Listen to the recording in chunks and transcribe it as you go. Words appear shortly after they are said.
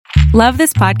Love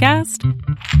this podcast?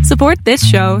 Support this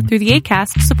show through the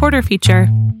Acast supporter feature.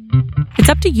 It's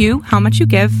up to you how much you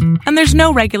give, and there's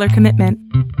no regular commitment.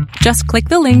 Just click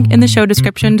the link in the show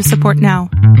description to support now.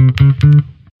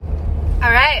 All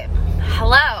right.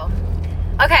 Hello.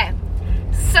 Okay.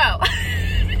 So,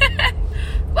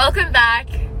 welcome back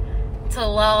to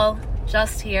Lol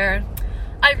Just Here.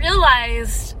 I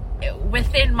realized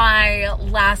within my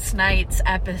last night's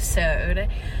episode,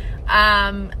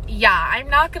 I'm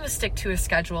not going to stick to a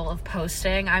schedule of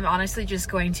posting. I'm honestly just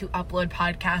going to upload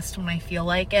podcasts when I feel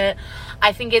like it.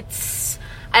 I think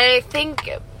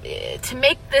to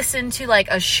make this into like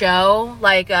a show,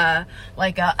 every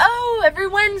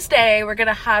Wednesday we're going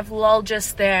to have Lol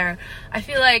Just There. I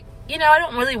feel like, I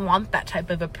don't really want that type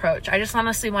of approach. I just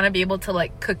honestly want to be able to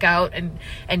like cook out and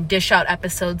dish out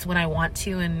episodes when I want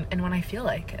to and when I feel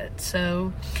like it.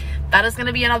 So that is going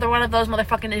to be another one of those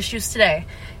motherfucking issues today.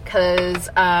 Because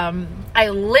I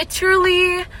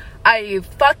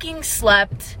fucking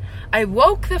slept. I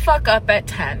woke the fuck up at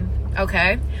 10,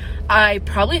 okay? I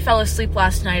probably fell asleep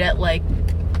last night at like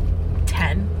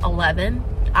 10, 11,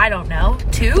 I don't know,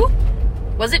 2?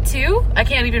 Was it 2? I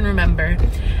can't even remember.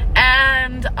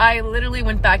 And I literally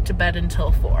went back to bed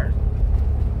until 4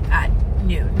 at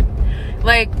noon.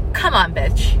 Like, come on,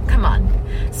 bitch. Come on.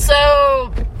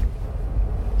 So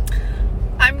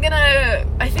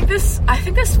I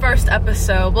think this first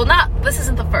episode, this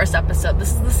isn't the first episode,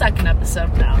 this is the second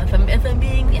episode now, if I'm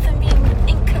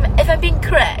being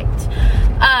correct.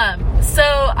 So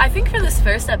I think for this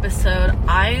first episode,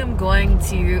 I am going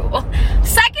to,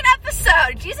 second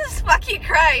episode, Jesus fucking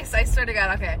Christ, I swear to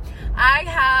God, okay. I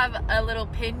have a little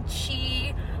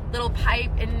pinchy little pipe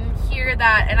in here and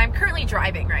I'm currently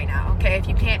driving right now, okay? If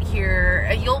you can't hear,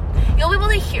 you'll be able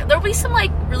to hear, there'll be some like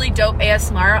really dope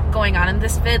ASMR going on in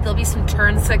this vid. There'll be some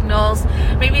turn signals,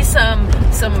 maybe some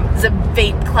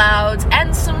vape clouds,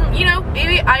 and some,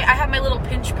 maybe I have my little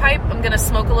pinch pipe. I'm gonna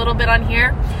smoke a little bit on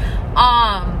here.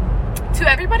 To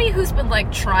everybody who's been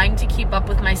like trying to keep up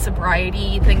with my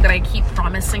sobriety thing that I keep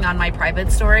promising on my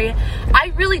private story,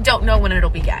 I really don't know when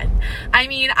it'll begin. I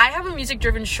mean, I have a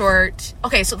music-driven short.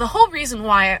 Okay, so the whole reason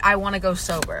why I want to go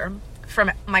sober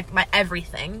from my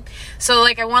everything. So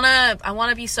like I want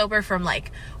to be sober from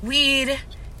like weed,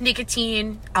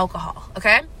 nicotine, alcohol,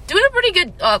 okay? Doing a pretty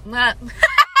good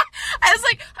I was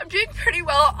like, I'm doing pretty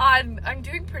well on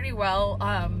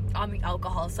the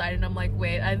alcohol side, and I'm like,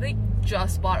 wait, I like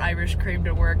just bought Irish cream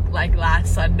to work like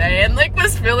last Sunday and like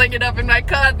was filling it up in my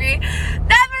coffee.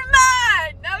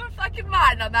 Never fucking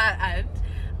mind on that end.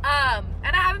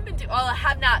 And I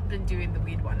have not been doing the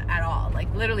weed one at all.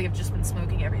 Like literally I've just been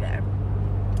smoking every day.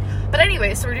 But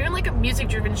anyway, so we're doing like a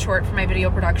music-driven short for my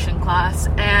video production class,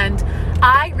 and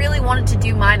I really wanted to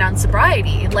do mine on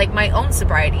sobriety, like my own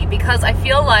sobriety, because I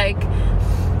feel like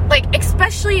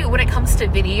especially when it comes to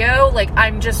video, like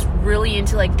I'm just really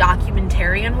into like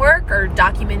documentarian work or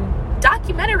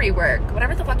documentary work,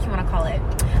 whatever the fuck you want to call it.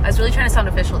 I was really trying to sound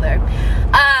official there.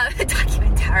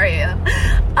 Documentarian.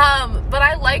 But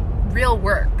I like real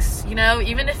works,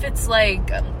 even if it's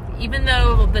like, even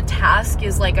though the task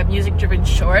is like a music-driven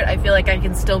short, I feel like I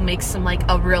can still make some like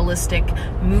a realistic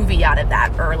movie out of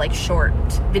that, or like short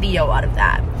video out of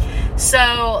that.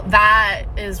 So that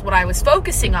is what I was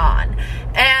focusing on.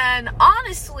 And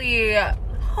honestly,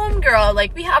 homegirl,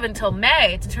 like we have until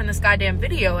May to turn this goddamn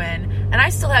video in, and I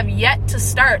still have yet to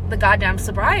start the goddamn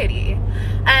sobriety.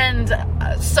 And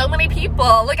so many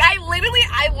people, like I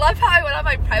love how I went on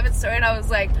my private story and I was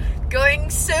like,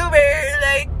 going sober,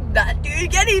 like not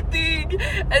doing anything,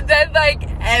 and then like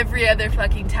every other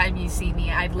fucking time you see me,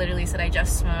 I've literally said I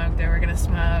just smoked, or we're gonna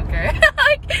smoke, or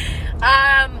like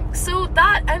so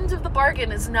that end of the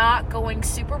bargain is not going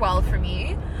super well for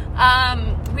me.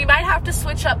 We might have to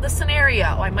switch up the scenario.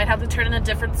 I might have to turn in a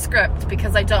different script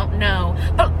because I don't know,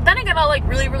 but then again, I like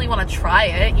really want to try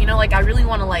it, like I really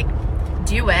want to like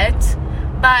do it,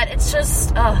 but it's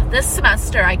just this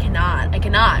semester I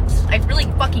really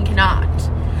fucking cannot.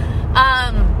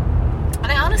 And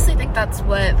I honestly think that's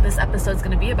what this episode's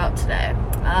gonna be about today.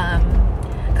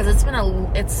 Because it's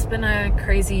been a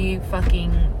crazy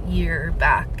fucking year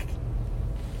back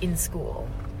in school.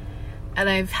 And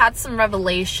I've had some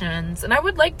revelations, and I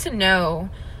would like to know,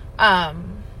 I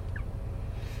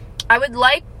would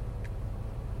like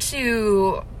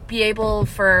to be able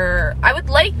to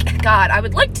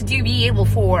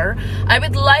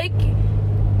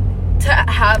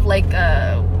have like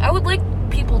I would like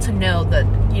people to know that,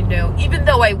 even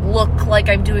though I look like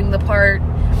I'm doing the part,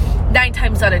 9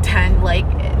 times out of 10, like,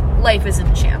 life is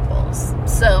in shambles.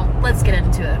 So, let's get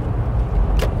into it.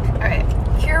 Alright,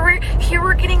 here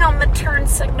we're getting on the turn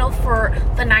signal for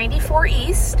the 94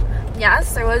 East.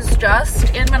 yes, I was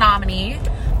just in Menominee.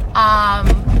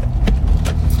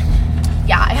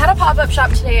 Yeah, I had a pop-up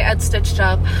shop today at Stitched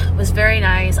Up. It was very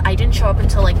nice. I didn't show up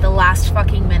until like the last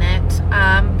fucking minute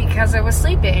because I was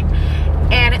sleeping.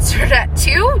 And it started at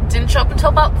 2, didn't show up until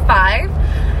about 5,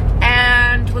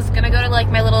 and was gonna go to like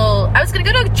I was gonna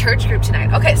go to a church group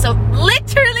tonight. Okay, so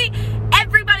literally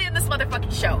everybody in this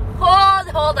motherfucking show.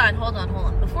 Hold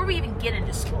on. Before we even get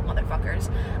into school, motherfuckers,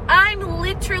 I'm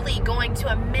literally going to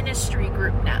a ministry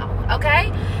group now, okay?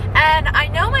 And I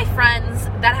know my friends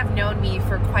that have known me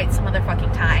for quite some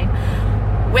motherfucking time,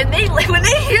 when they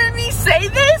hear me say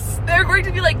this, they're going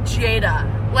to be like,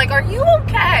 Jada, like, are you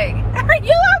okay? Are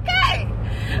you okay?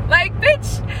 Like,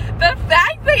 bitch, the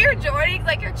fact that you're joining,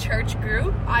 like, a church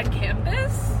group on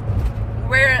campus,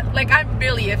 where, like, I'm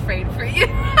really afraid for you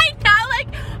right now, like,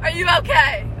 are you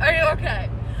okay? Are you okay?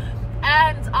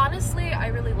 And honestly, I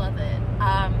really love it.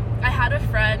 I had a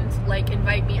friend, like,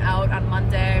 invite me out on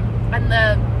Monday,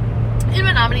 and in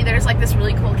Menominee, there's, like, this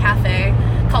really cool cafe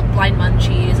called Blind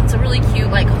Munchies. It's a really cute,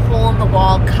 like,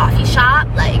 hole-in-the-wall coffee shop,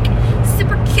 like,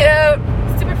 super cute,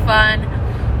 super fun.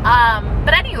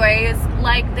 But anyways,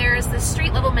 like, there's this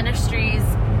street level ministries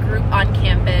group on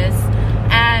campus,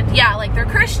 and yeah, like, they're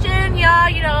Christian, yeah,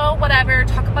 you know, whatever,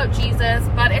 talk about Jesus,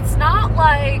 but it's not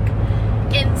like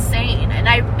insane. And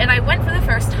I went for the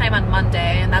first time on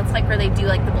Monday, and that's like where they do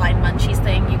like the Blind Munchies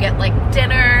thing. You get like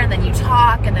dinner, and then you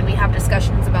talk, and then we have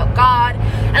discussions about God,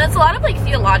 and it's a lot of like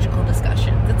theological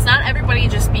discussions. It's not everybody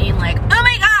just being like, oh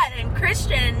my God, I'm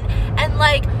Christian, and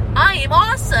like, I am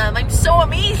awesome, I'm so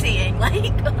amazing,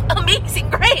 like, amazing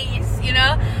grace, you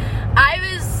know?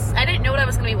 I didn't know what I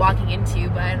was going to be walking into,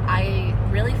 but I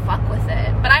really fuck with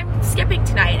it. But I'm skipping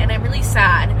tonight, and I'm really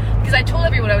sad, because I told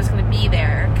everyone I was going to be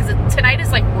there, because tonight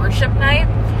is, like, worship night,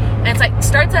 and it's, like,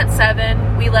 starts at 7,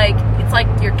 it's, like,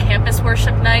 your campus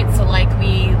worship night, so, like,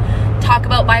 we talk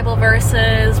about Bible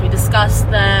verses, we discuss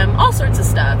them, all sorts of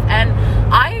stuff, and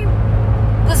I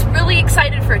was really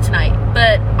excited for tonight,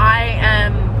 but I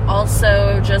am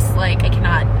also just, like, I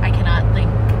cannot think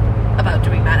about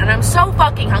doing that, and I'm so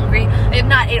fucking hungry. I have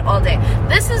not ate all day.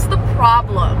 This is the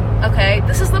problem, okay?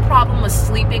 This is the problem with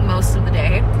sleeping most of the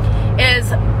day,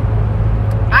 is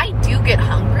I do get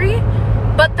hungry,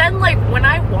 but then, like, when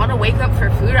I want to wake up for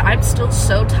food, I'm still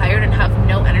so tired and have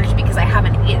no energy because I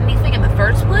haven't eaten anything in the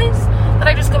first place that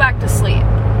I just go back to sleep.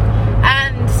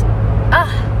 And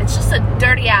it's just a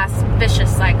dirty ass vicious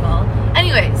cycle.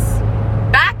 Anyways,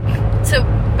 back to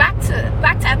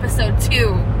episode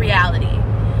 2, reality.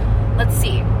 Let's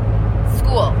see.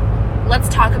 School. Let's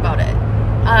talk about it.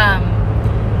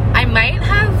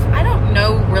 I don't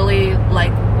know really,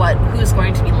 like, who's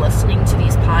going to be listening to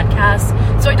these podcasts,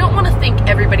 so I don't want to think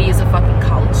everybody is a fucking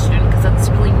college student, because that's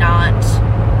really not,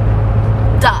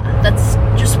 that's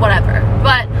just whatever.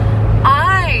 But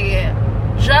I,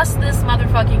 just this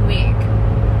motherfucking week,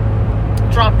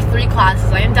 dropped 3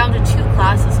 classes. I am down to 2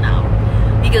 classes now,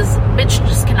 because bitch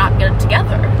just cannot get it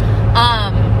together.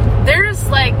 There's,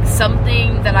 like,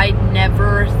 something that I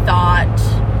never thought,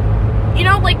 you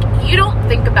know, like, you don't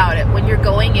think about it when you're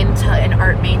going into an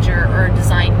art major or a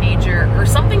design major or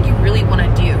something you really want to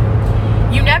do.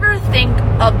 You never think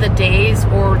of the days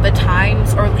or the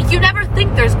times, or you never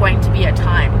think there's going to be a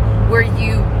time where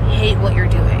you hate what you're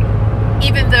doing,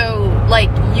 even though, like,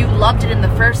 you loved it in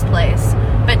the first place,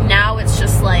 but now it's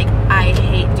just like, I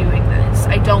hate doing this.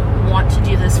 I don't want to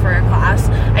do this for a class.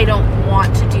 I don't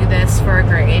want to do this for a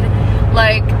grade.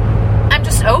 Like, I'm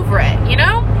just over it, you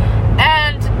know?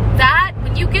 And that,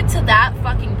 when you get to that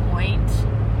fucking point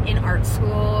in art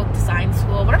school, design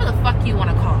school, whatever the fuck you want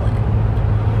to call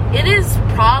it is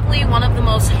probably one of the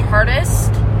most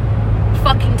hardest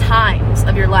fucking times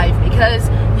of your life, because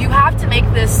you have to make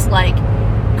this, like,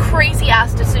 crazy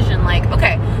ass decision, like,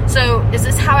 okay, so is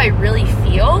this how I really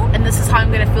feel, and this is how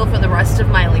I'm gonna feel for the rest of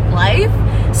my, like, life?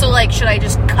 So, like, should I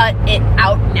just cut it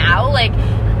out now? Like,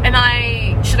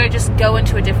 should I just go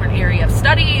into a different area of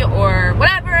study or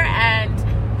whatever? And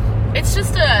it's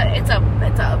just it's a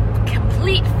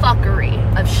complete fuckery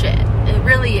of shit. It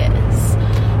really is.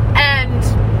 And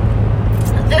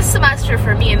this semester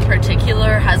for me in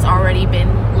particular has already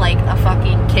been like a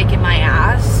fucking kick in my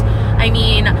ass. I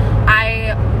mean,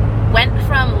 I went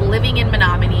from living in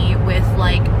Menominee with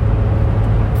like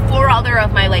 4 other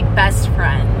of my like best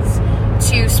friends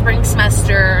to spring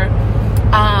semester,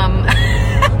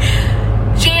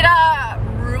 Jada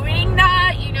ruining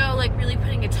that, you know, like really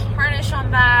putting a tarnish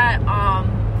on that,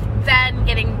 then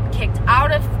getting kicked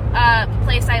out of the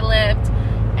place I lived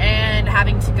and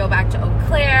having to go back to Eau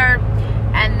Claire,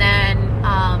 and then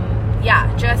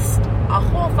just a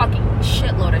whole fucking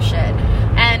shitload of shit.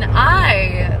 And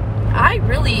I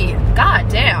really god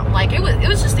damn, like it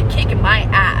was just a kick in my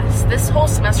ass. This whole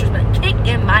semester's been a kick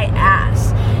in my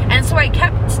ass. And so I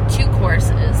kept 2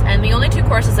 courses, and the only 2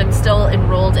 courses I'm still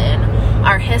enrolled in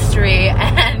are history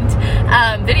and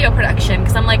video production,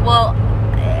 because I'm like, well,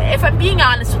 if I'm being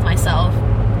honest with myself,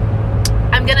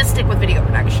 I'm gonna stick with video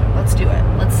production. Let's do it.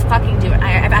 Let's fucking do it.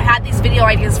 I've had these video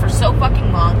ideas for so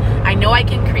fucking long. I know I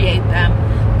can create them.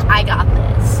 I got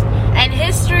this. And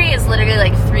history is literally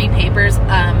like 3 papers,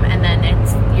 and then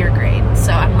it's your grade.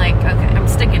 So I'm like, okay, I'm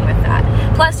sticking with that.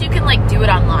 Plus, you can like do it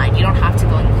online. You don't have to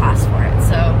go in class for it.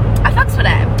 So I fucks with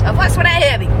that. I fucks with that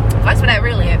heavy. I fucks with that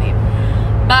really heavy.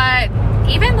 But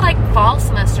even like fall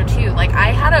semester too, like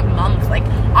I had a month, like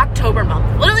October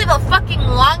month, literally the fucking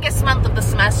longest month of the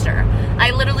semester.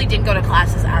 I literally didn't go to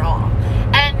classes at all.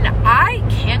 And I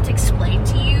can't explain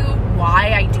to you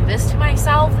why I do this to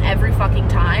myself every fucking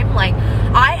time. Like,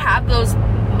 I have those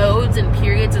modes and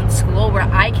periods in school where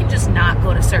I can just not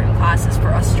go to certain classes for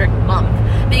a strict month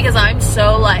because I'm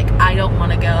so like, I don't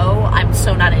want to go. I'm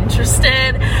so not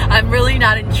interested. I'm really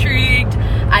not intrigued.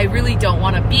 I really don't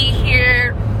want to be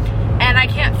here. And I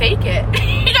can't fake it.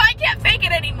 You know, I can't fake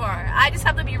it anymore. I just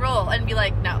have to be real and be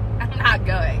like, no, I'm not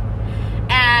going.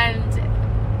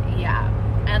 And yeah.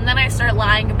 And then I start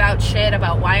lying about shit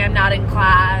about why I'm not in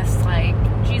class. Like,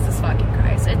 Jesus fucking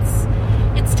Christ.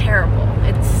 It's terrible.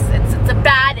 It's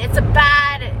a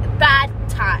bad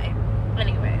time.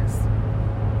 Anyways.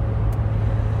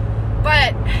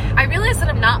 But I realize that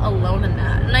I'm not alone in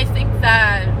that. And I think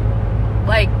that,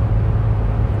 like,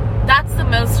 that's the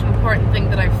most important thing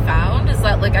that I've found, is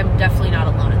that, like, I'm definitely not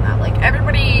alone in that. Like,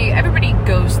 everybody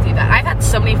goes through that. I've had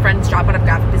so many friends drop out of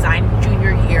graphic design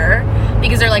junior year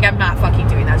because they're like, I'm not fucking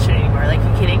doing that shit anymore. Like,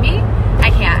 you kidding me? I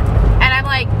can't. And I'm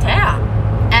like, damn.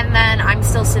 And then I'm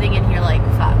still sitting in here like,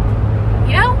 fuck.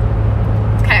 You know?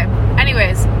 Okay.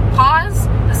 Anyways, pause.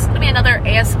 This is going to be another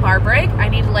ASMR break. I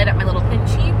need to light up my little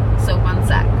pinchy. So, 1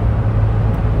 sec.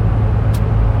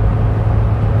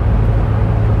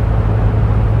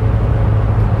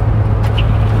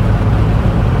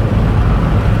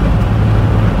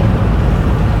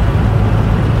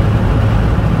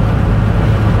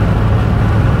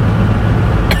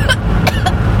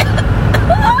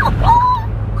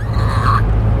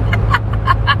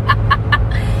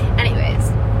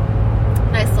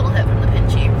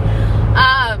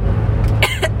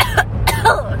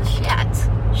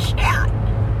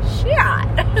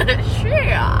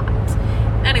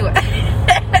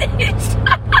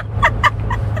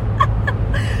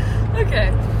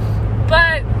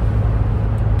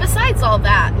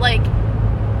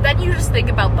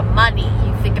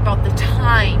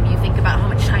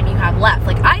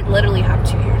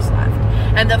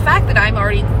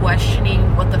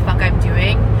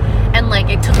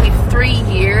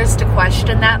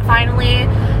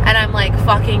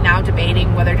 Now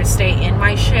debating whether to stay in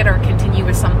my shit or continue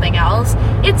with something else.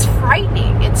 It's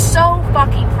frightening. It's so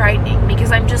fucking frightening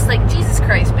because I'm just like, Jesus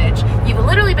Christ, bitch. You've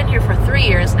literally been here for 3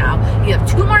 years now. You have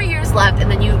 2 more years left, and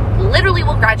then you literally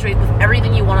will graduate with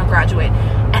everything you want to graduate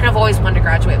and have always wanted to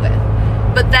graduate with.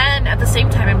 But then at the same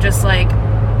time, I'm just like,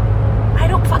 I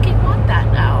don't fucking want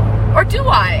that now. Or do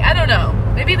I? I don't know.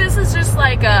 Maybe this is just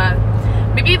like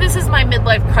maybe this is my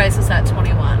midlife crisis at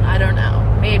 21. I don't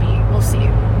know. Maybe. We'll see.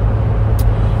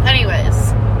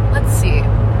 Anyways, let's see.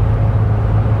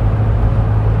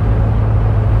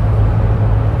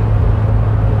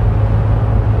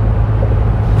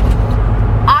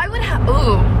 I would have,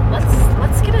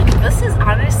 let's get into, this is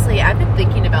honestly, I've been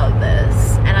thinking about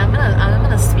this, and I'm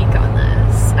gonna speak on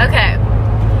this. Okay.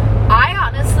 I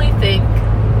honestly think,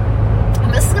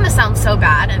 and this is gonna sound so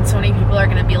bad, and so many people are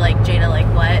gonna be like, Jada, like,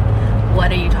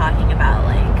 what are you talking about?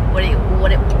 Like,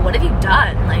 what have you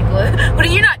done? Like, what are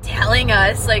you not telling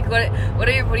us? Like, what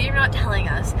are you not telling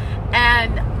us?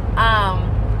 And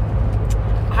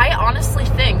I honestly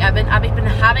think I've been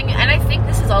having, and I think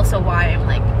this is also why I'm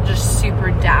like just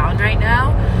super down right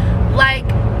now. Like,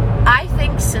 I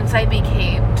think since I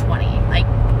became 20, like,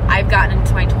 I've gotten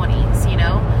into my 20s, you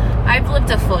know? I've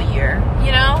lived a full year,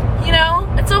 you know?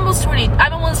 It's almost 20,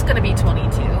 I'm almost gonna be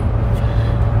 22.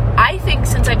 I think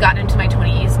since I've gotten into my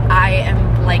 20s, I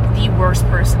am like the worst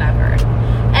person ever.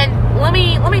 And let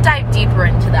me dive deeper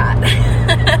into that.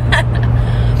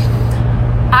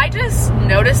 I just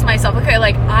noticed myself, okay,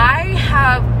 like, I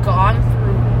have gone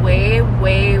through way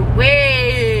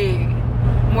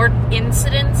more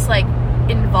incidents, like,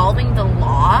 involving the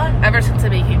law ever since I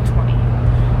became 20.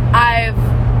 I've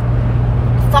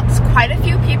fucked quite a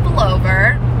few people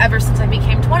over ever since I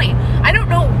became 20. I don't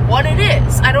know what it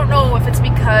is. I don't know if it's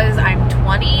because I'm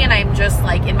 20 and I'm just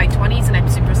like in my 20s and I'm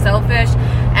super selfish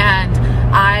and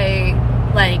I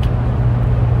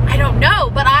don't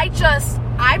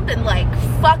I've been like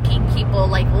fucking people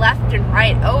like left and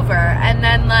right over, and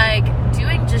then like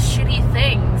doing just shitty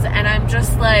things, and I'm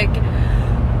just like,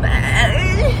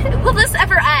 will this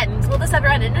ever end? Will this ever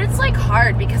end? And it's like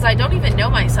hard because I don't even know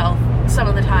myself some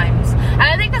of the times, and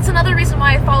I think that's another reason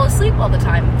why I fall asleep all the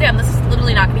time. Damn, this is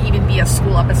literally not going to even be a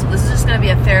school episode. This is just going to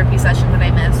be a therapy session that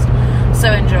I missed.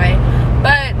 So enjoy.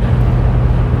 But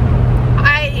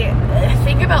I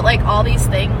think about like all these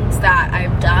things that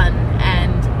I've done,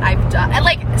 and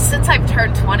like since I've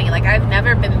turned 20, like I've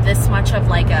never been this much of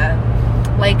like a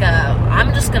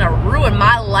I'm just gonna ruin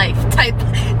my life type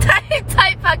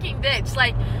fucking bitch.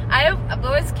 Like I've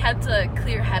always kept a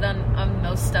clear head on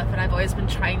most stuff, and I've always been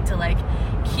trying to like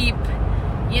keep,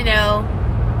 you know,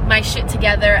 my shit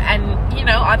together, and you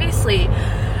know, obviously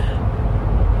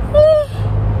oh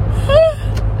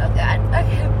god,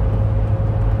 okay,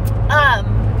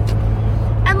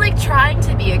 and like trying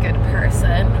to be a good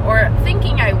person, or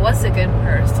thinking I was a good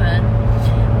person,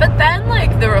 but then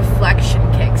like the reflection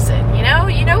kicks in, you know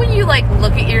when you like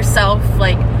look at yourself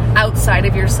like outside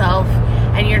of yourself,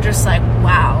 and you're just like,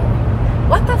 wow,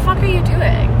 what the fuck are you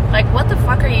doing? Like, what the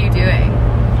fuck are you doing?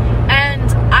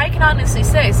 And I can honestly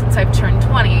say, since I've turned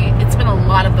 20, it's been a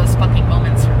lot of those fucking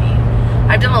moments for me.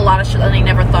 I've done a lot of shit that I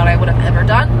never thought I would have ever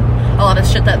done. A lot of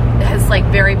shit that has like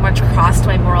very much crossed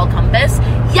my moral compass.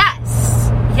 Yes,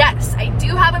 I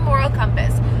do have a moral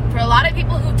compass. For a lot of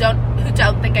people who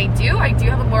don't think I do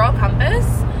have a moral compass.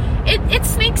 It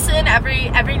sneaks in every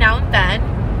now and then.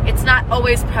 It's not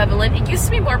always prevalent. It used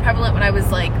to be more prevalent when I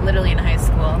was like literally in high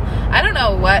school. I don't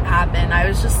know what happened. I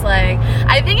was just like,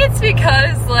 I think it's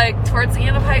because like towards the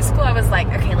end of high school I was like,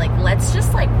 okay, like let's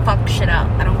just like fuck shit up.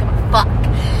 I don't give a fuck.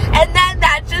 And then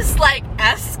that just like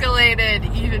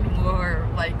escalated even more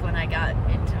like when I got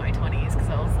into my 20s, because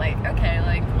I was like, okay,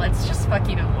 like let's just fuck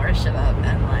even more shit up,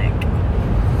 and like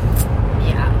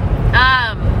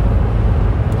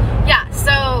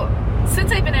so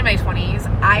since I've been in my 20s,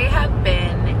 I have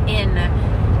been in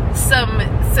some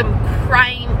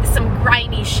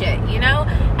grimy shit, you know?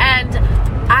 And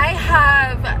I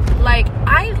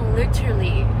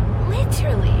literally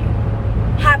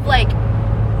have like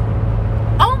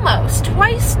almost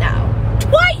twice now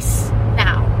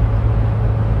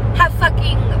have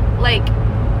fucking like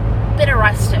been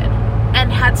arrested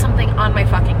and had something on my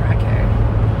fucking record.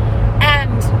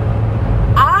 And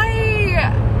I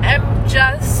am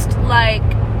just like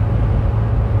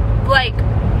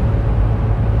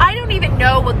I don't even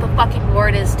know what the fucking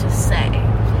word is to say.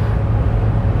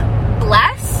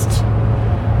 Blessed,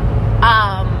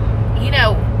 you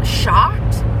know,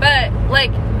 shocked, but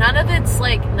like none of it's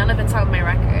on my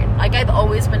record. Like I've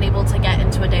always been able to get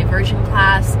into a diversion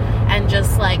class and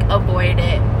just like avoid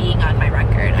it being on my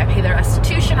record. I pay the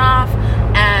restitution off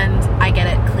and I get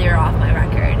it clear off my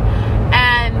record.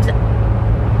 And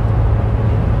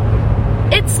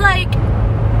it's like,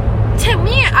 to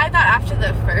me, I thought after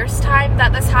the first time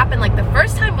that this happened, like the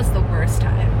first time was the worst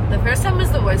time. The first time was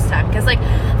the worst time, because like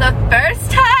the first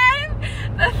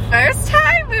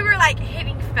time we were like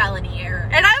hitting felony error,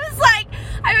 and I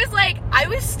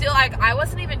was still like, I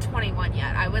wasn't even 21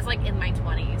 yet. I was like in my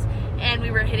 20s, and we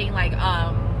were hitting like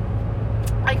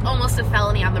almost a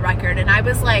felony on the record, and I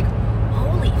was like,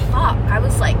 holy fuck. I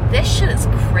was like, this shit is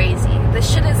crazy.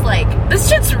 This shit's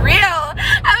real.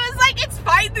 I was like, it's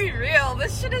finally real.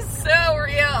 This shit is so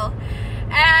real.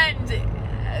 And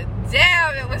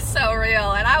damn, it was so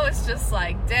real. And I was just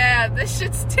like, damn, this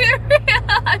shit's too real.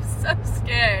 I'm so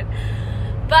scared.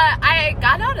 But I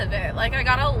got out of it. Like, it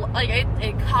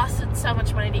costed so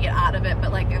much money to get out of it,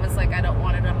 but like, it was like, I don't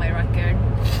want it on my record.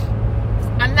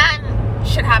 And then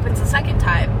shit happens the second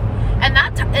time. And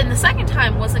the second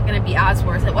time wasn't going to be as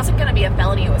worse. It wasn't going to be a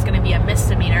felony. It was going to be a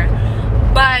misdemeanor.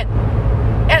 But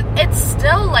it's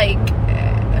still like,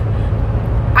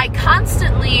 I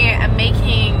constantly am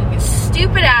making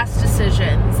stupid ass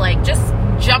decisions, like just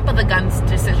jump of the guns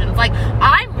decisions. Like,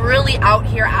 I'm really out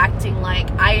here acting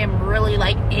like I am really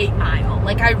like 8 Mile.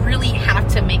 Like, I really have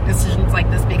to make decisions like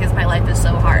this because my life is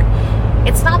so hard.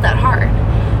 It's not that hard.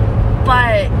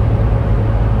 But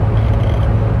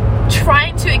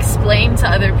trying to explain to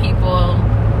other people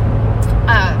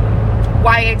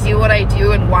why I do what I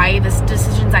do and why the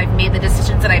decisions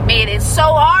that I've made is so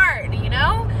hard, you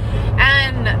know?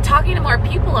 And talking to more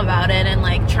people about it and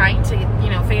like trying to, you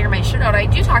know, figure my shit out. I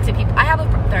do talk to people. I have a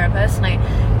therapist and I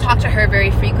talk to her very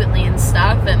frequently and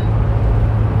stuff, and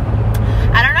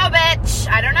I don't know,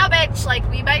 bitch. Like,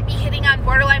 we might be hitting on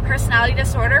borderline personality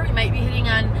disorder. We might be hitting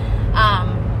on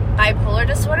bipolar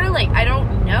disorder. Like, I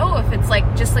don't know if it's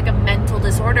like just like a mental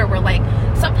disorder where like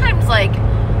sometimes like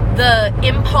the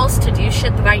impulse to do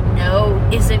shit that I know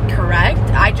isn't correct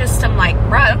I just am like,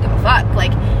 bro, I don't give a fuck.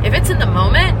 Like, if it's in the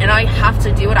moment and I have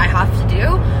to do what I have to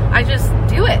do, I just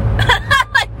do it.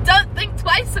 I don't think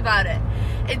twice about it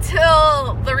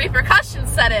until the repercussions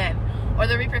set in, or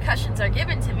the repercussions are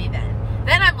given to me.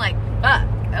 Then I'm like, fuck,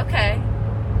 okay,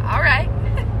 all right.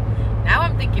 Now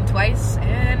I'm thinking twice,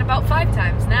 and about 5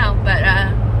 times now, but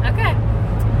okay.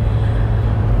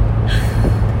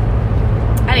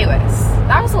 Anyways,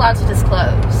 that was a lot to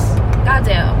disclose.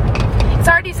 Goddamn. It's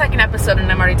already 2nd episode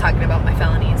and I'm already talking about my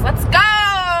felonies. Let's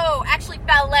go! Actually,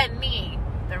 felony.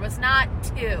 There was not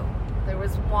 2. There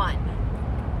was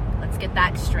 1. Let's get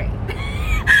that straight.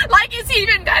 Like it's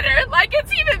even better. Like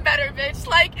it's even better, bitch.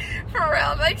 Like, for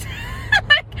real. Like,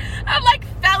 I'm like,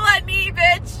 felony,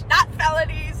 bitch. Not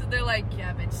felonies. And they're like,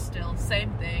 yeah, bitch, still.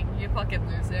 Same thing. You fucking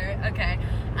loser. Okay.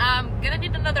 I'm gonna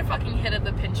need another fucking hit of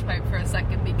the pinch pipe for a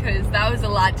second because that was a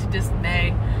lot to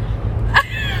dismay.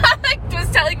 I like was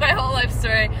telling my whole life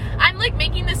story. I'm like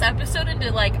making this episode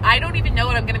into like, I don't even know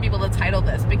what I'm gonna be able to title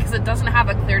this because it doesn't have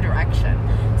a clear direction.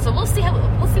 So we'll see what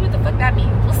the fuck that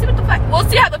means. We'll see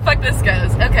how the fuck this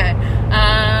goes. Okay.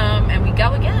 And we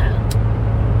go again.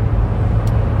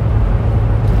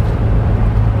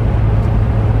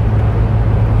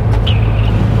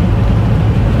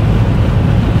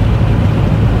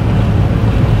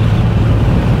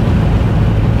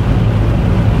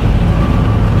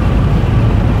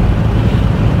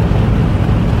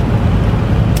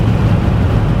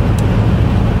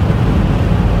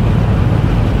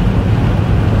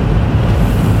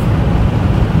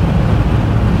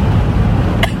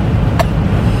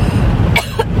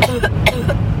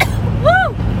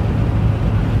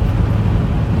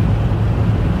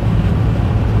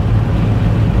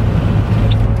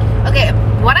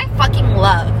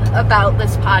 About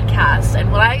this podcast,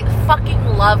 and what I fucking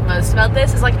love most about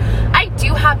this is like I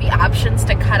do have the options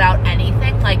to cut out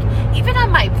anything. Like even on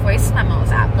my voice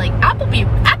memos app, like Apple be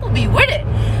with it.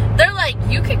 They're like,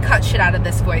 you can cut shit out of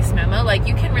this voice memo, like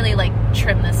you can really like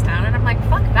trim this down, and I'm like,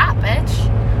 fuck that,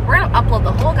 bitch. We're gonna upload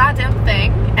the whole goddamn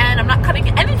thing and I'm not cutting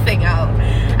anything out.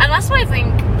 And that's what I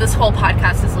think this whole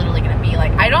podcast is literally gonna be.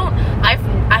 Like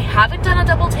I haven't done a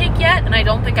double take yet, and I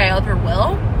don't think I ever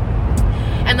will.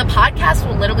 And the podcast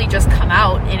will literally just come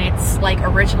out in its like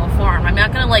original form. I'm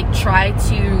not gonna like try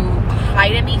to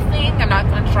hide anything. I'm not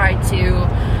gonna try to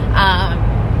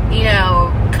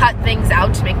cut things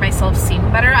out to make myself seem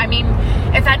better. I mean,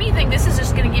 if anything, this is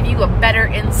just gonna give you a better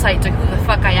insight to who the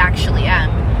fuck I actually am.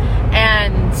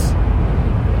 And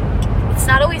it's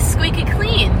not always squeaky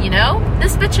clean, you know?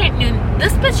 This bitch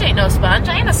ain't no sponge.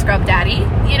 I ain't a scrub daddy,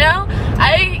 you know?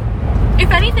 If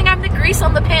anything, I'm the grease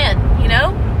on the pan, you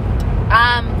know?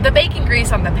 The bacon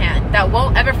grease on the pan that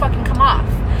won't ever fucking come off.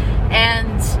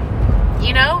 And,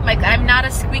 you know, like, I'm not a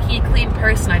squeaky clean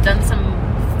person. I've done some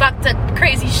fucked up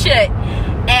crazy shit,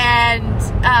 and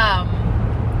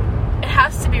it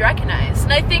has to be recognized.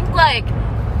 And I think, like,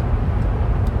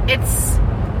 it's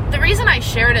the reason I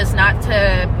share it is not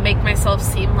to make myself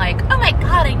seem like, oh my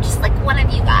god, I'm just like one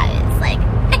of you guys, like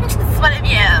I'm just one of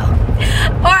you,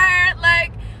 or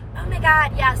like, oh my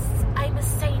god, yes, I'm a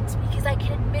saint because I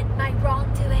can admit my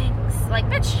wrongdoings. Like,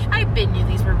 bitch, I knew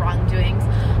these were wrongdoings.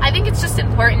 I think it's just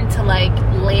important to, like,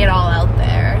 lay it all out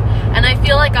there. And I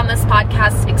feel like on this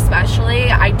podcast especially,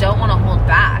 I don't want to hold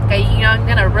back. I'm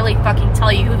going to really fucking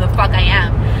tell you who the fuck I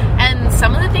am. And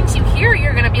some of the things you hear,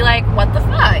 you're going to be like, what the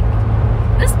fuck?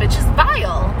 This bitch is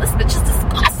vile. This bitch is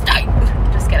disgusting.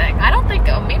 Just kidding. I don't think,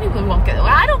 maybe we won't get,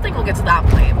 I don't think we'll get to that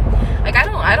point. Like,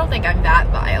 I don't think I'm that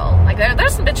vile. Like,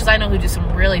 there's some bitches I know who do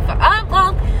some really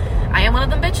well, I am one of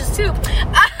them bitches too.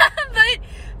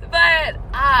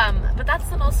 But that's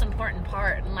the most important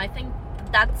part, and I think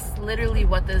that's literally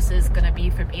what this is gonna be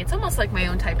for me. It's almost like my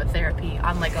own type of therapy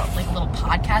on like a little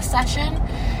podcast session,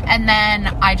 and then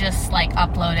I just like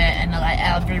upload it and let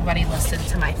everybody listen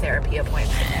to my therapy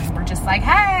appointment, and we're just like,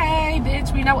 hey,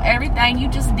 bitch, we know everything you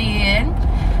just did,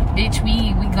 bitch.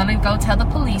 We gonna go tell the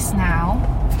police now.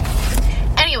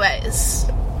 Anyways.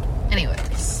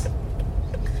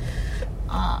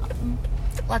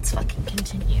 Let's fucking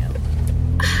continue.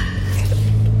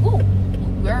 Ooh,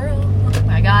 girl. Oh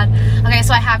my god. Okay,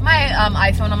 so I have my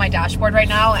iPhone on my dashboard right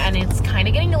now, and it's kind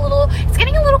of getting a little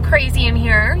crazy in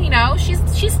here, you know. She's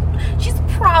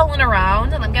prowling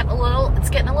around, and it's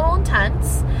getting a little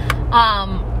intense.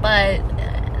 But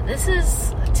this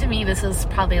is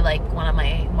probably like one of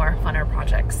my more funner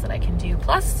projects that I can do.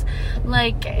 Plus,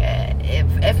 like,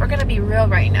 if we're gonna be real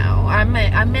right now, I'm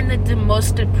in the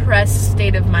most depressed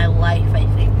state of my life, I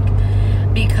think,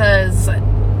 because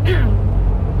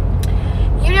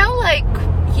you know, like,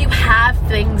 you have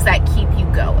things that keep you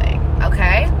going,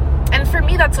 okay? And And for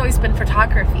me, that's always been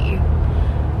photography.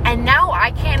 And now I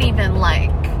can't even,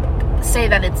 like, say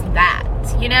that it's that,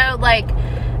 you know? Like,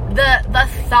 the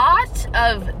thought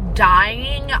of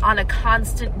dying on a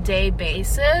constant day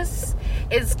basis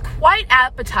is quite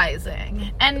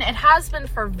appetizing. And it has been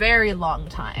for a very long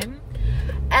time.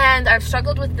 And I've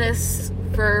struggled with this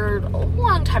for a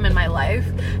long time in my life.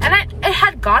 And it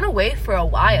had gone away for a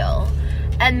while.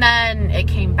 And then it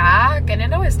came back, and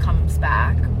it always comes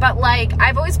back. But, like,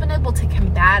 I've always been able to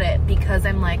combat it because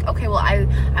I'm like, okay, well,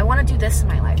 I want to do this in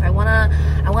my life. I want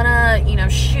to, you know,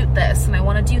 shoot this, and I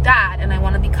want to do that, and I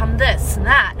want to become this and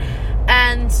that.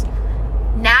 And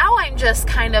now I'm just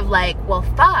kind of like, well,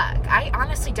 fuck. I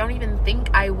honestly don't even think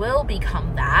I will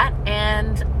become that.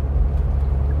 And,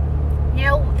 you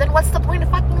know, then what's the point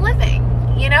of fucking living,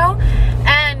 you know?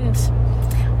 And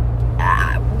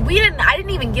I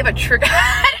didn't even give a trigger.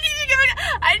 I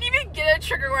didn't even get a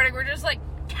trigger warning. We're just like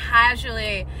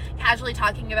casually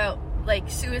talking about like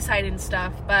suicide and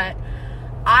stuff. But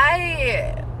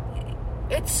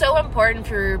it's so important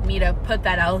for me to put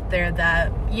that out there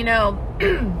that, you know,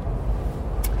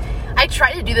 I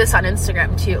try to do this on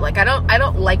Instagram too. Like, I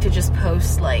don't like to just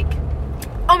post like,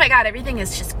 oh my God, everything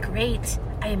is just great.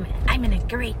 I'm in a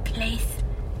great place.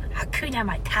 Hakuna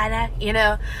Matata, you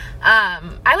know.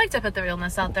 I like to put the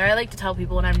realness out there. I like to tell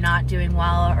people when I'm not doing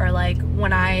well, or like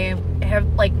when I have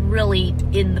like really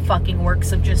in the fucking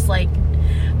works of just like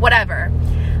whatever.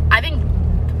 I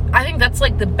think that's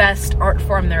like the best art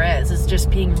form there is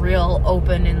just being real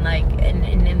open and like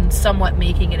and somewhat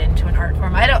making it into an art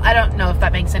form. I don't know if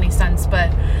that makes any sense,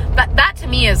 but that to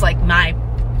me is like my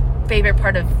favorite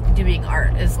part of doing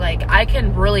art is like I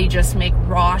can really just make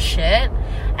raw shit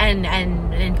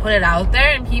and put it out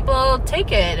there, and people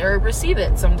take it or receive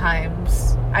it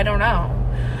sometimes. I don't know,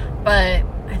 but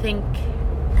I think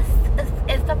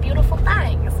it's a beautiful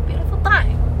thing. It's a beautiful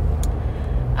thing.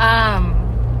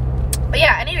 But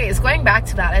yeah, anyways, going back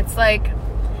to that, it's like,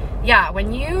 yeah,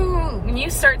 when you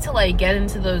start to like get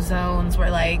into those zones where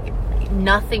like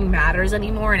nothing matters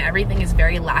anymore and everything is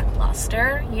very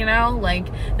lackluster, you know, like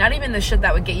not even the shit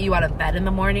that would get you out of bed in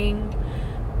the morning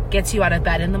gets you out of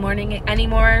bed in the morning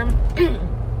anymore.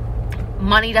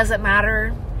 Money doesn't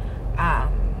matter.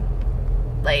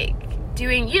 Like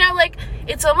doing, you know, like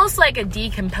it's almost like a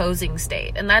decomposing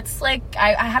state. And that's like,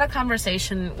 I had a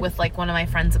conversation with like one of my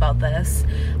friends about this.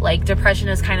 Like depression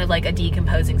is kind of like a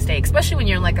decomposing state, especially when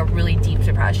you're in like a really deep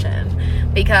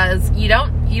depression, because you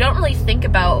don't really think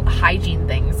about hygiene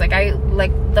things. Like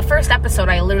the first episode,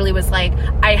 I literally was like,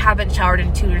 I haven't showered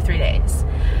in 2 or 3 days.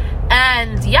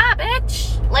 And yeah,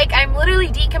 bitch, like I'm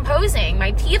literally decomposing.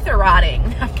 My teeth are rotting.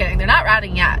 I'm kidding, they're not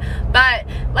rotting yet. But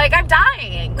like I'm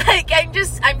dying. Like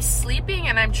I'm sleeping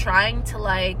and I'm trying to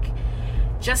like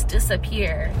just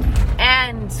disappear.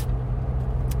 And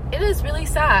it is really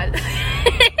sad.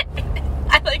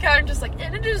 I like how I'm just like,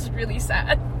 and it is really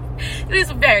sad. It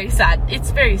is very sad.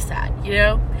 It's very sad, you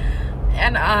know?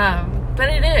 And but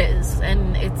it is,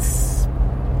 and it's,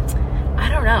 I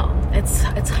don't know.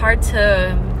 It's hard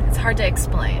to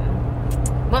explain.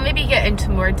 We'll maybe get into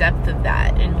more depth of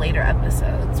that in later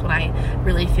episodes when I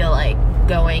really feel like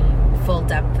going full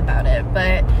depth about it.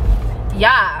 But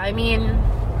yeah, I mean,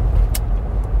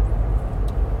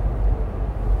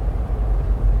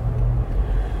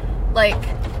 like,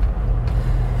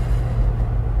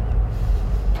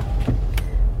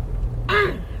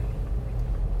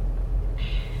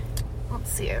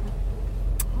 let's see.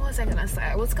 What was I gonna say?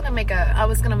 I was gonna make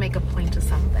a point to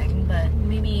something, but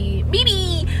maybe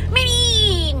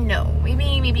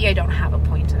I don't have a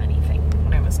point to anything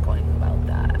when I was going about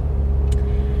that.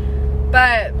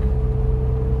 But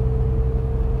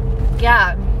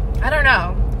yeah, I don't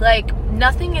know. Like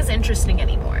nothing is interesting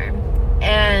anymore.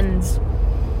 And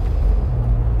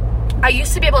I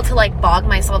used to be able to like bog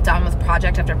myself down with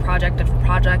project after project after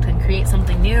project and create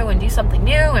something new and do something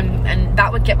new, and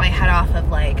that would get my head off of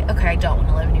like, okay, I don't want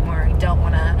to live anymore. I don't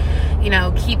want to, you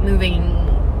know, keep moving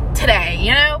today,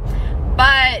 you know?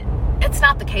 But it's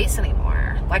not the case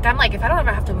anymore. Like I'm like, if I don't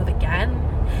ever have to move again,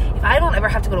 if I don't ever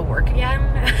have to go to work again,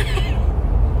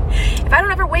 if I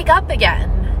don't ever wake up again,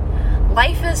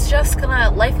 life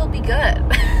will be good.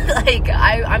 Like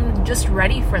I'm just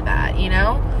ready for that, you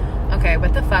know? Okay,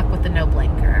 what the fuck with the no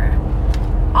blinker?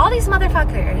 All these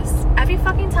motherfuckers, every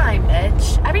fucking time,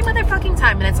 bitch. Every motherfucking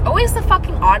time, and it's always the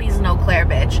fucking Audi's no glare,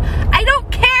 bitch. I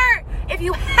don't care if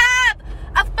you have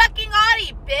a fucking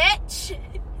Audi, bitch.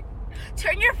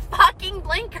 Turn your fucking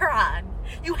blinker on.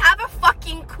 You have a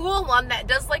fucking cool one that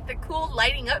does like the cool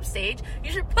lighting up stage.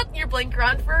 You should put your blinker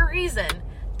on for a reason.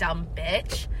 Dumb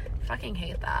bitch. Fucking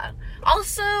hate that.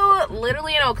 Also,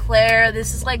 literally in Eau Claire,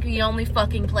 this is like the only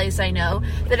fucking place I know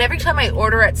that every time I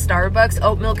order at Starbucks,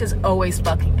 oat milk is always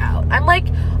fucking out. I'm like,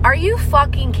 are you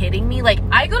fucking kidding me? Like,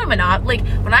 I go to Menominee, like,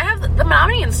 when I have the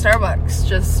Menominee and Starbucks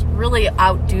just really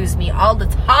outdoes me all the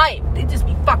time. They just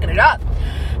be fucking it up.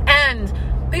 And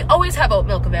they always have oat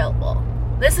milk available.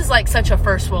 This is like such a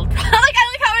first world problem. I like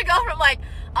how I go from like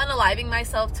unaliving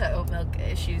myself to oat milk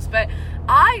issues, but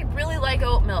I really like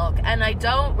oat milk, and I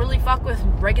don't really fuck with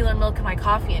regular milk in my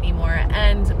coffee anymore.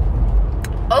 And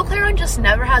Eau Claire just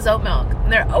never has oat milk,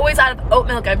 and they're always out of oat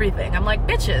milk everything. I'm like,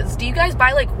 bitches, do you guys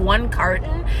buy like one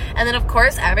carton, and then of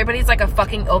course everybody's like a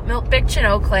fucking oat milk bitch in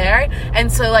Eau Claire,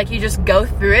 and so like you just go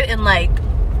through it in like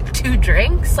 2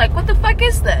 drinks? Like, what the fuck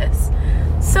is this?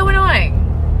 So annoying.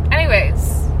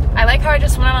 Anyways, I like how I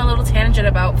just went on a little tangent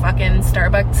about fucking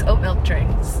Starbucks oat milk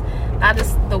drinks. That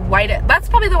is the whitest, that's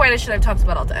probably the whitest shit I've talked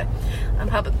about all day.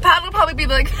 That'll probably be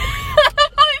like,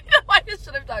 the whitest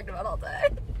shit I've talked about all day.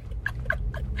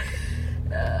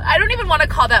 I don't even want to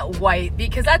call that white,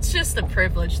 because that's just a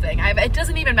privilege thing. It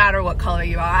doesn't even matter what color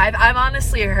you are. I've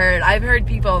honestly heard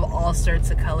people of all sorts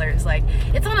of colors. Like,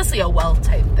 it's honestly a wealth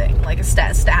type thing, like a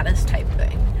status type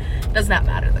thing. Does not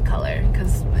matter the color,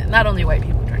 because not only white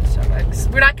people drink Starbucks.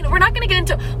 We're not gonna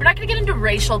get into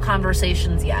racial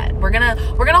conversations yet. We're gonna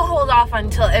hold off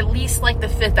until at least like the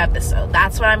 5th episode.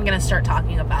 That's when I'm gonna start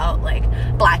talking about like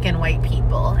black and white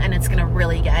people, and it's gonna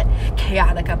really get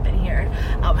chaotic up in here.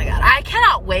 Oh my god, I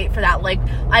cannot wait for that. Like,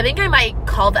 I think I might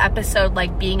call the episode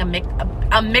like being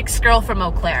a mixed girl from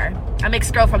Eau Claire, a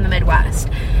mixed girl from the Midwest,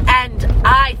 and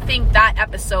I think that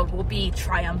episode will be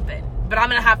triumphant. But I'm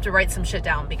gonna have to write some shit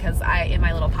down because in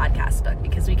my little podcast book,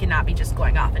 because we cannot be just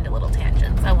going off into little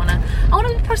tangents. I wanna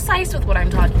be precise with what I'm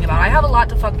talking about. I have a lot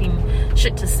to fucking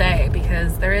shit to say,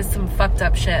 because there is some fucked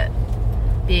up shit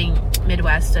being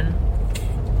Midwest and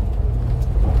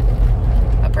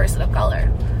a person of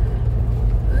color.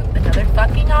 Oop, another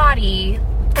fucking Audi.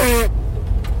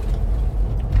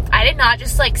 I did not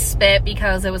just like spit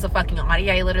because it was a fucking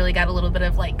Audi. I literally got a little bit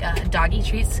of like doggy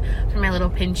treats from my little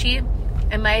Pinchy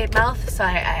in my mouth, so I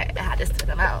had to spit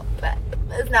them out, but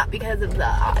it's not because of the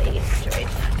Audi situation.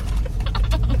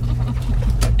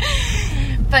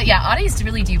 But yeah, Audis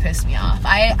really do piss me off.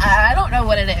 I don't know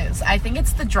what it is. I think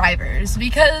it's the drivers,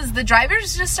 because the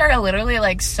drivers just are literally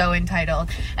like so entitled,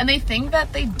 and they think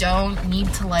that they don't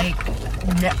need to like,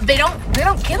 they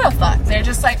don't give a fuck. They're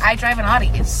just like, I drive an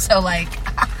Audi, so like,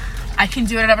 I can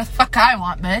do whatever the fuck I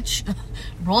want, bitch.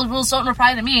 Rules don't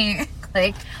apply to me.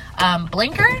 Like,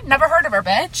 Blinker? Never heard of her,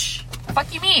 bitch.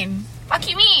 Fuck you mean?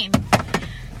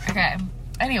 Okay.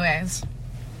 Anyways.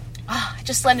 I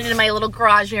just landed in my little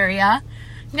garage area.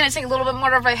 I'm gonna take a little bit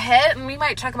more of a hit, and we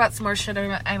might talk about some more shit.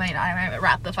 I might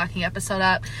wrap the fucking episode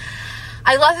up.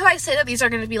 I love how I say that these are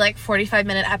gonna be like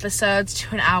 45-minute episodes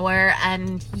to an hour,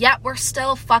 and yet we're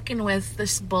still fucking with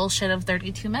this bullshit of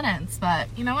 32 minutes. But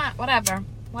you know what? Whatever.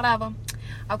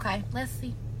 Okay, let's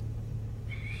see.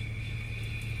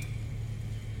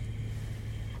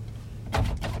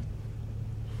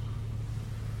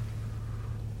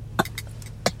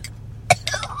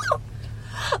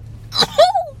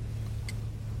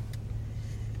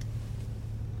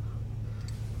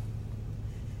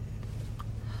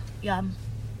 Yum.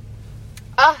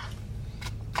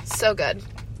 So good.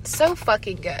 So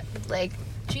fucking good. Like,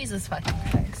 Jesus fucking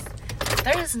Christ.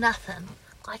 There is nothing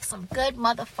like some good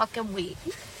motherfucking weed.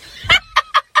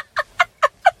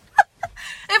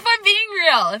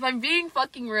 If I'm being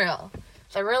fucking real,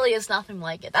 there really is nothing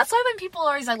like it. That's why when people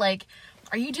always are like,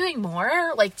 are you doing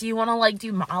more? Like, do you want to like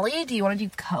do Molly? Do you want to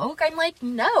do Coke? I'm like,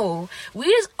 no.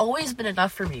 Weed has always been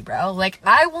enough for me, bro. Like,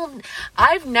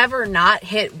 I've never not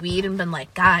hit weed and been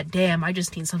like, God damn, I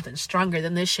just need something stronger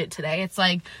than this shit today. It's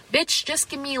like, bitch, just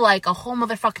give me like a whole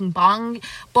motherfucking bong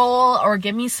bowl, or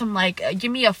give me some like,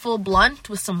 give me a full blunt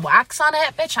with some wax on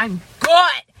it, bitch. I'm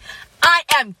good. I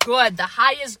am good. The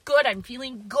high is good. I'm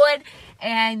feeling good.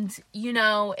 And, you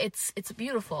know, it's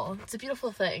beautiful. It's a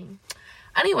beautiful thing.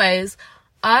 Anyways,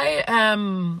 I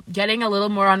am getting a little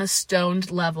more on a stoned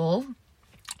level.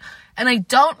 And I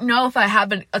don't know if I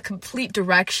have a complete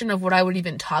direction of what I would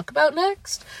even talk about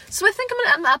next. So I think I'm going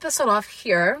to end the episode off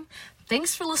here.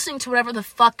 Thanks for listening to whatever the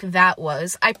fuck that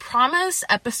was. I promise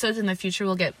episodes in the future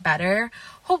will get better.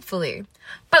 Hopefully.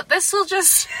 But this will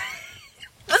just...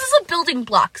 This is a building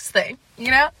blocks thing, you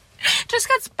know? It just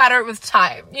gets better with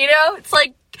time, you know? It's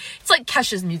like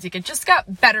Kesha's music. It just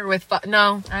got better with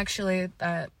no, actually,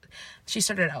 she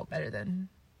started out better than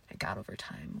it got over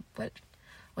time. But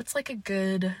what's like a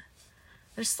good...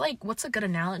 There's like, what's a good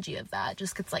analogy of that? It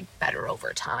just gets like better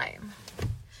over time.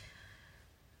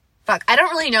 Fuck, I don't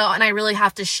really know, and I really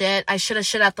have to shit. I should have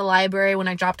shit at the library when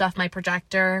I dropped off my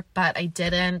projector, but I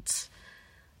didn't.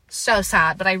 So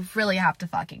sad, but I really have to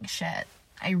fucking shit.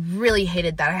 I really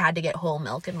hated that I had to get whole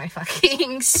milk in my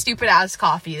fucking stupid ass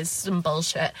coffee. Is some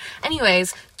bullshit.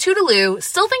 Anyways, toodaloo.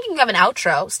 Still thinking of an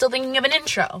outro. Still thinking of an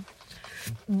intro.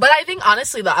 But I think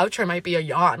honestly the outro might be a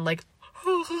yawn. Like,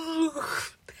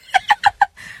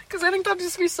 because I think that'd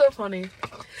just be so funny.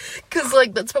 Because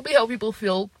like that's probably how people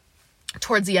feel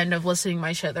towards the end of listening to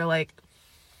my shit. They're like,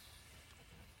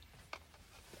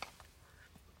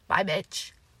 bye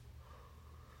bitch.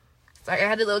 Sorry, I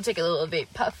had to take a little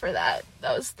vape puff for that.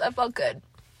 That felt good.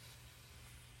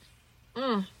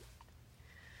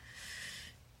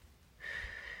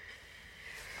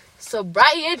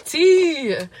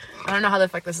 Sobriety. I don't know how the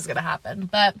fuck this is gonna happen,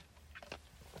 but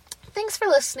thanks for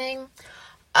listening.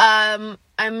 I'm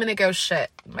gonna go shit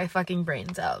my fucking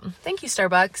brains out. Thank you,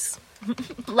 Starbucks.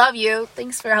 Love you.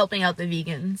 Thanks for helping out the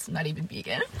vegans. I'm not even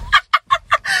vegan.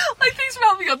 Like, thanks for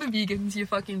helping out the vegans, you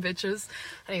fucking bitches.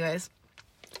 Anyways.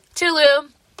 Toodaloo.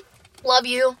 Love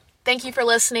you. Thank you for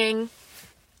listening.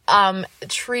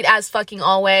 Treat as fucking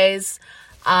always.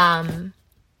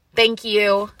 Thank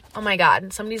you. Oh my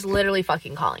god. Somebody's literally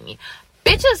fucking calling me.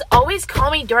 Bitches always call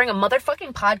me during a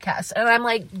motherfucking podcast. And I'm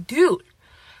like, dude,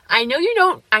 I know you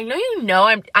don't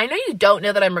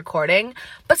know that I'm recording,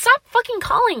 but stop fucking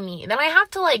calling me. Then I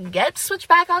have to like switch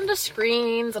back onto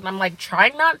screens, and I'm like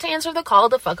trying not to answer the call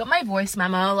to fuck up my voice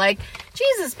memo. Like,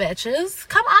 Jesus, bitches.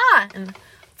 Come on.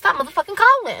 Stop motherfucking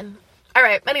calling.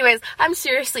 Alright, anyways, I'm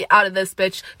seriously out of this,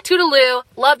 bitch. Toodaloo,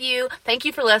 love you, thank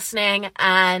you for listening,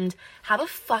 and have a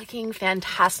fucking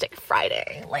fantastic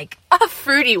Friday. Like, a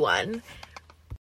fruity one.